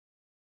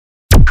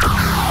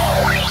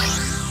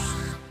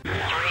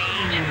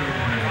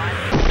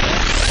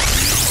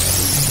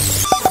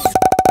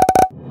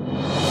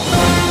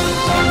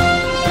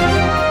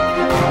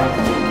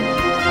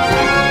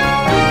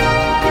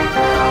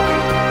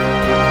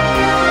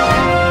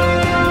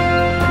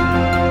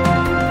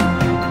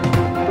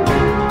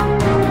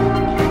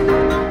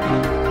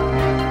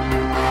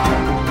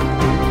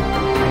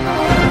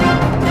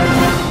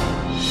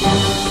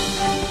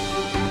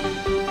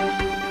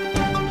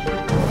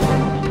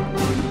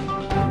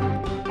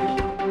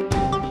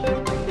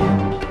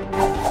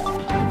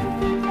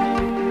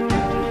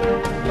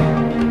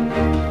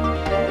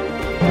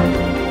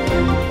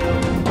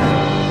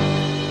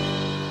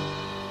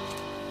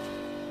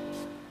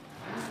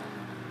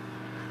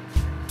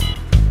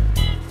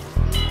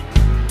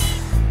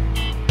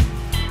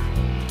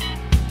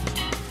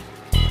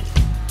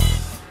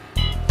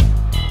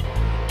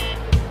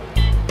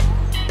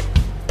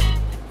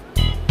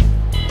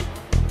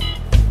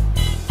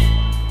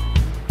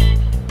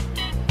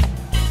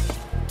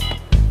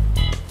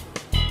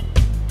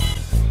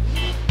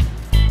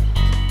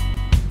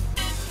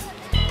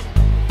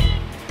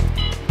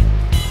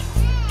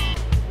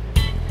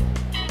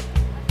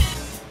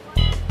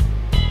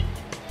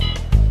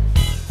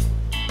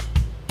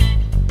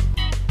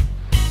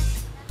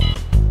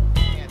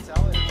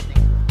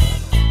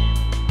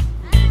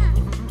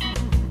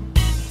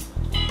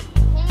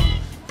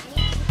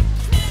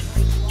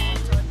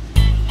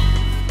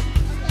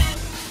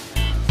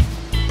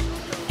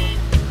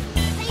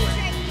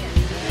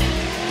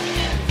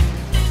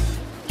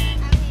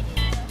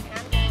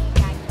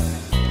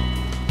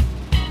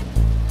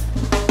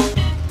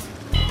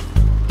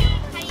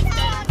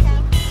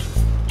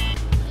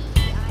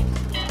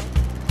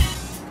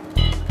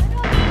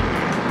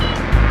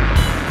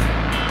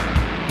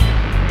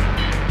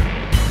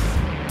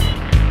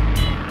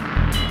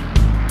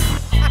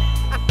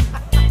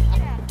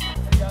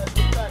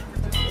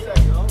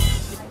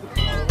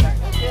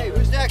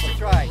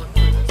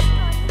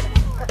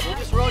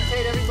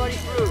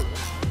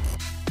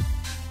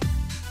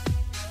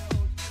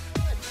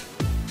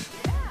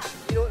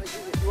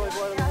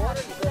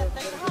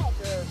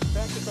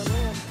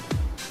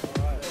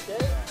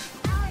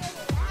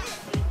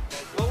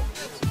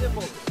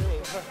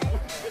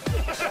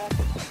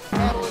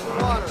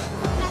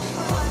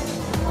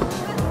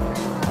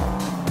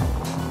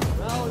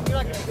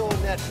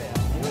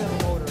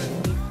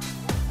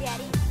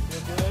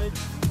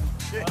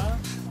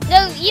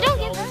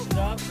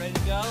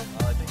go?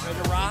 Ready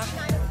to rock?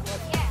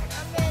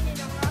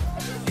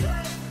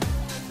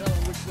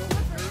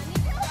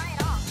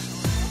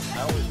 I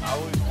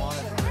always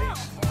wanted to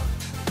race.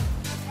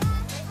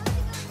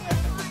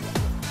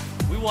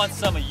 We want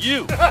some of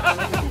you. We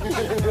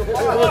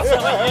want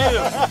some of you.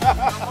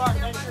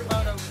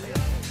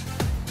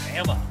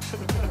 Emma.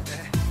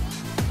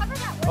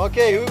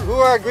 Okay, who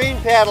are our green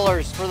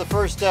paddlers for the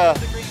first round?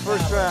 Miss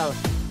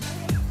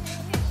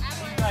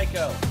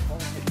Geico.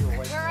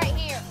 We're right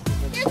here.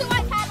 Here's the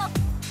white paddle.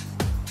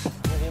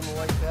 Give him a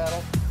white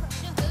paddle.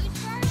 Do who's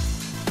first?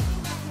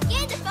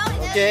 Get the phone.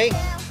 Okay.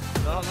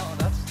 No,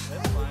 that's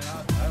fine.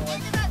 I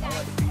like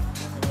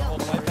Hold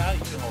the white paddle,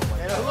 you can hold the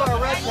white And paddle. who are our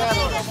red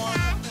paddlers?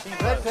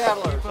 Red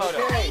paddlers.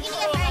 Okay.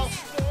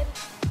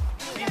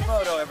 Team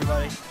photo,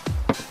 everybody.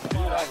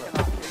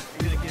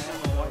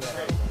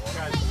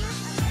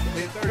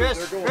 Chris.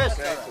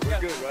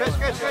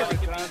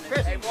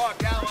 Hey, Mark,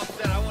 now I'm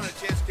upset. I want a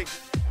chance to kick.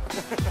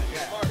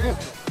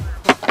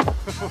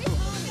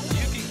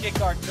 You can kick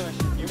our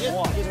cushion if you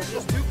want.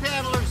 Just two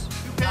paddlers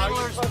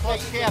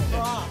plus captain.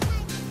 All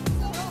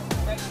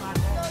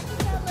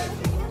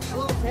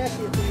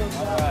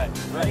right,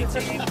 ready,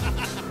 team?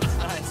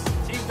 Nice.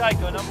 Team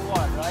Geico, #1,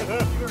 right?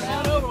 You're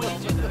not over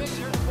with you.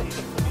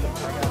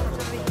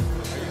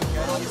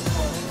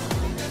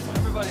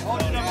 Everybody,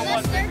 hold your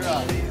 #1 finger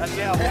up. That's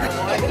it. All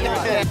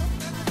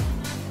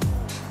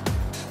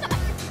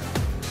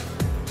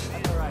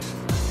right.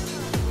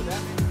 With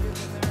that many kids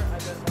in there, I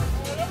bet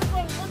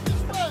Everybody look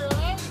this way, all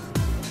right?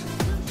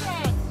 Two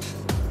shots.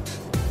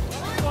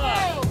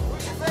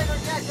 Who's your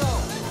favorite gecko?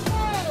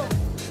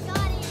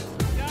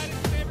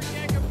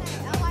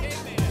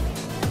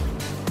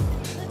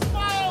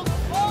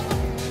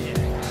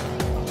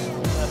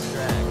 let's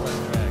drag.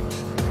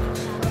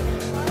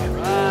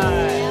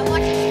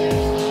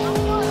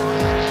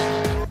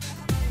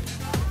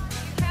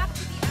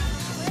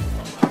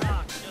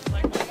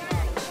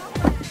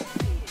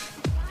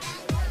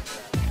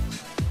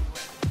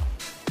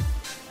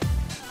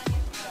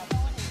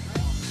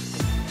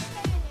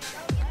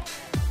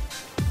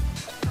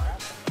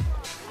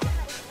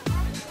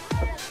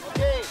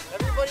 Okay,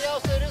 everybody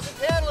else that isn't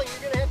paddling,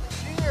 you're going to have to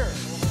cheer.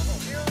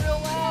 Cheer real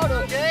loud,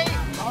 okay?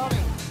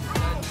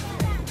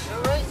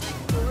 You're racing.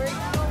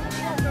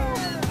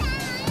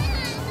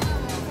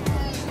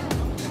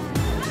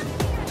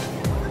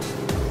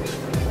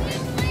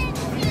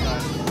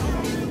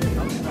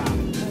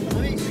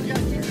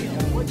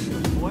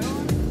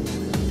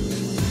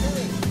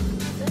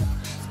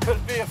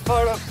 Could be a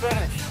photo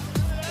finish.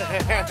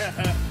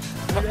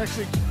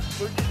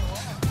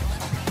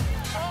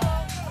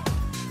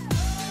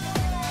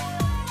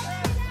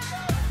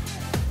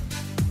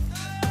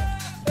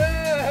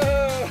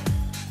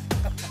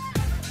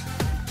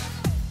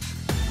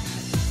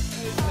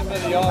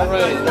 Y'all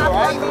ready?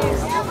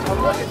 I'm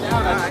looking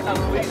down. I'm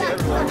leading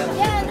everyone.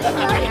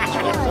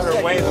 Better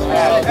wave the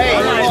paddle.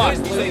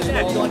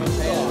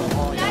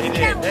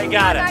 They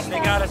got us. They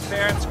got us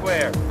fair and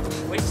square.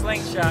 We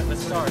slingshot in the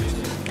start.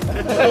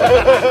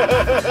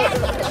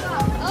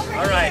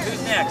 All right,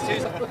 who's next?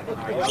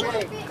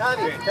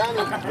 Tommy. You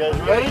guys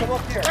ready?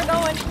 We're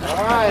going.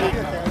 All right.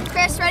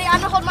 Chris, ready? I'm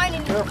gonna hold mine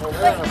in. Careful. The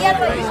other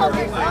way, you hold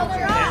yours.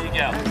 There you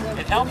go.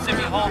 It helps if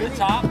you hold the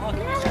top. Look,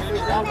 you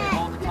hold the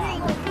top.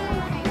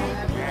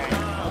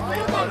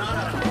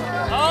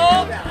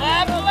 Oh,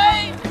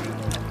 Adelaide!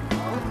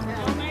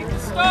 Don't make the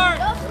start.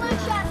 Go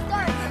slingshot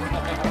start.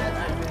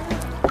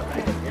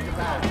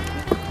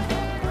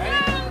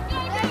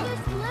 They're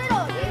just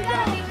little. You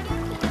gotta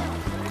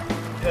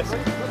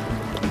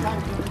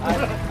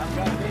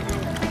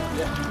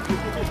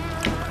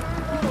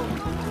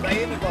Stay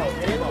in the boat.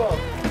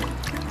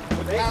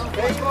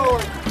 Face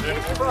forward.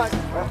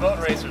 We're boat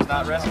racers,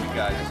 not rescue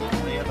guys, so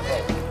stay in the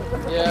boat.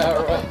 Yeah,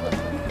 right.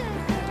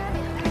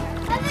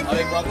 All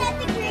right, brother.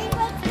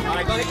 All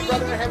right, go hit your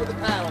brother in the head with the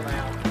paddle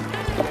now.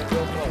 Get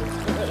real close.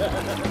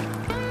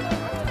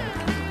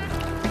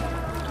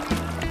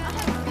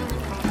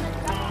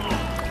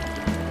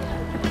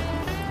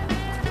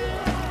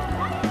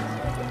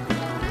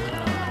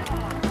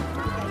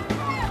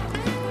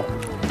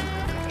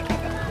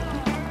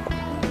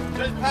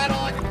 Just paddle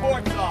like a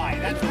port side,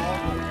 that's all.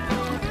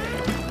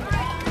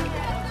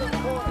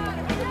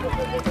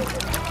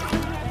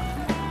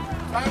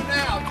 Turn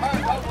now,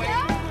 turn, don't wait.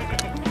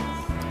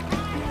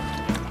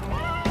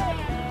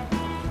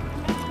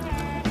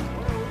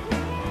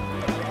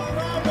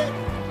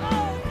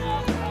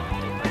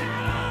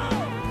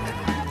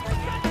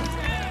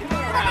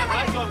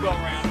 Go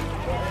around.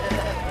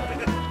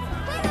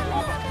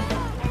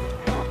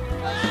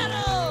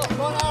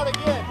 Come on out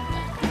again.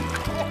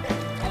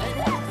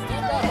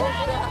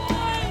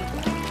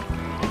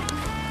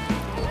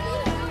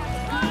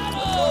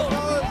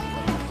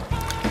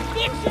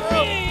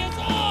 Victory is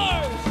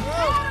ours!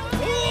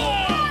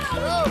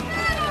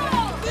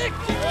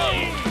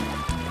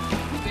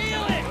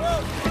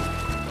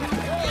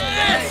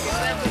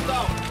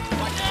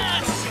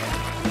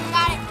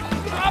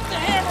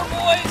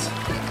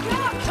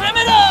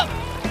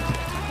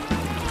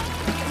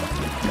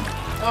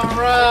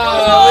 round.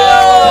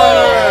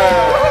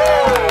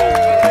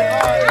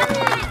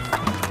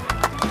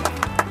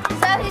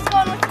 So who's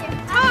going with you?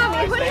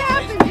 Tommy, what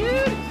happened,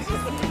 dude?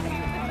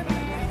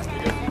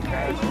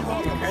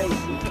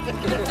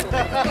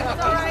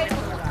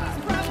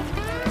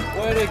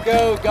 Way to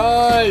go,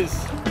 guys.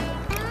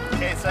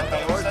 Okay, set the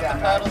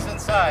paddles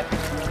inside.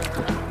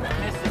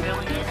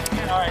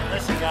 All right,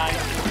 listen, guys.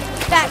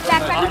 Back.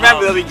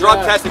 Remember, they'll be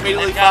drug tests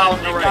immediately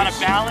following the We've got a race.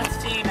 balanced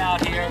team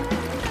out here.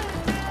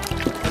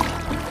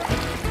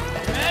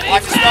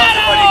 Watch the stuff,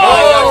 buddy. Oh!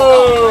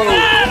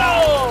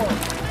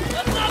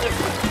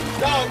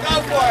 Go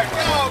for it.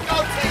 Go,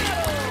 team.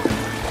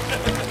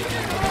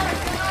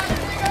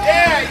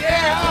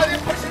 Yeah. Oh,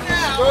 they're pushing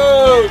now.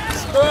 Smooth.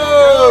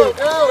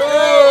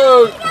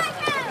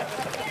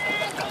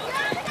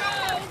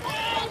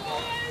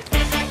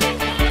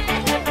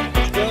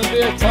 It's going to be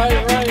a tight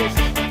race.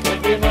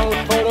 There'll be another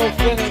photo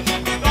finish.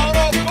 Going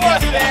off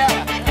course there.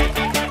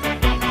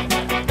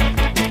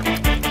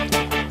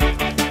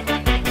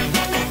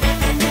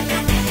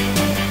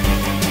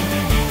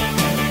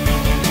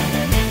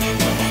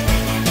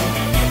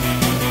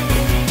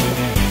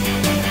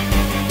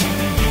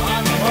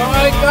 All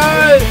right,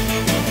 guys.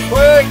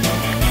 Quick.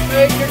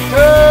 Make your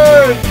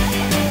turn.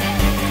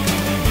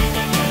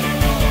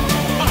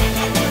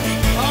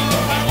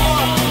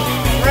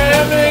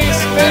 Ramming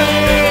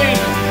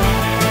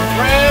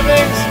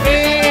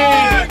speed.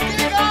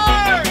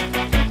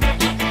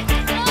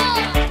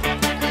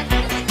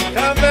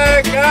 Come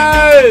back,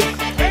 guys.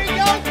 Here we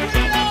go.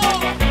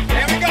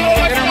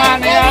 Get him on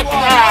the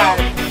outside.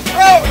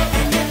 Go.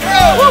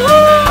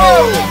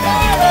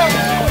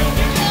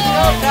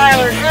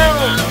 Tyler, go.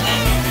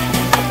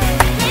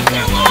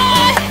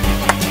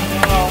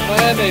 Oh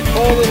man, they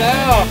pulled it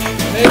out.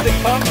 Made the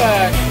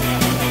comeback.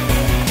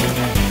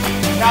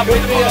 Now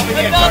Could be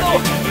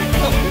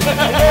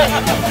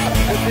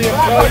a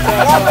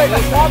protest on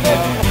this one,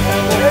 though.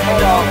 And we'll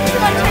cut off.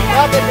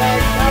 Stop it,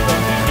 guys. Stop it.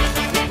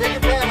 Take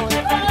your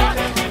paddling.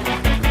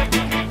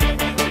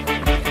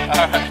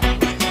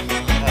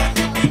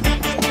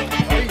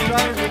 Are you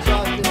trying to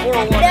exhaust it? No,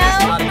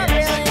 not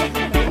really.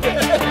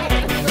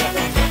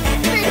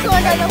 We're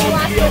going down the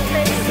last one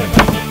first.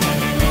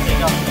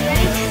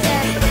 Ready,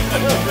 set.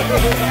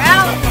 We're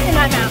out, and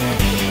I'm out.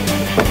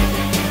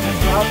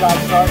 How God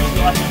starts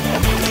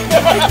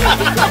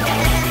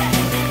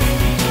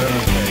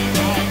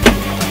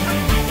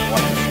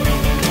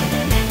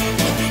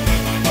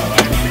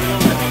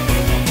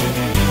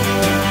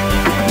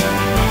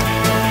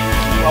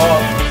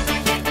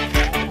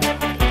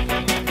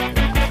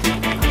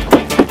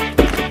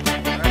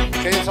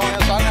Okay, it's on the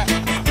other side now.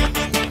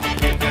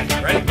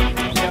 Ready?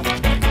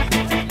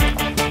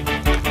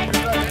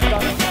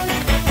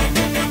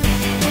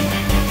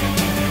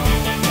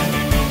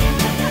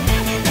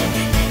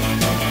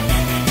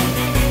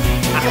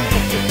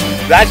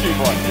 That should be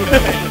fun.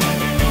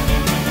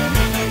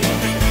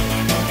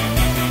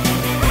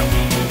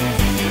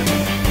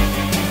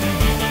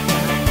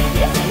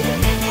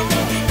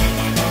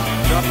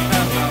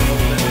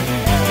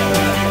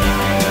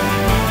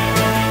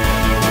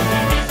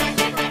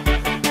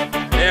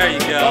 There you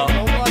go.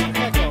 Don't block the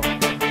gecko.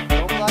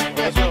 Don't block the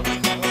gecko.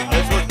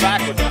 This was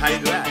backwards. How do you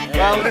do that?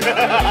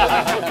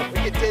 We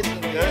can taste it.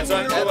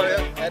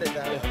 Edit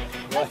that.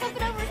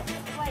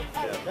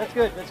 That's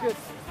good. That's good.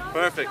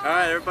 Perfect. All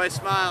right, everybody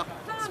smile.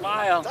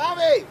 Smile.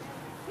 Tommy!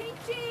 Pink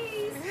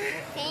cheese.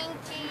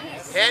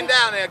 Hand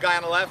down there, guy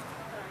on the left.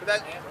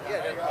 That,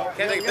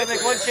 can't take a picture.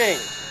 Make one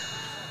change.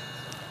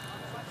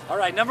 All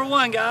right, number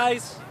one,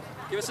 guys.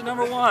 Give us a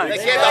number one. They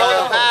can't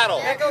hold the paddle.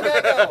 Gecko.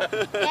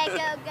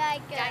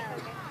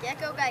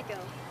 Gecko.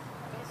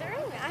 Does it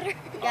really matter?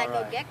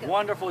 Gecko.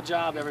 Wonderful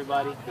job,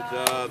 everybody. Good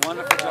job.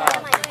 Wonderful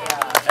job.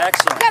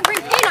 Excellent. Got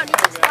green paint on you.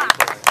 Stop.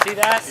 See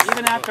that?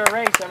 Even after a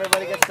race,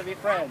 everybody gets to be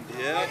friends.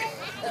 Yeah.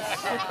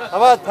 How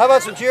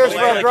about some cheers for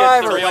our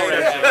driver? Wait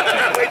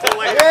till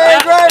later. Yay!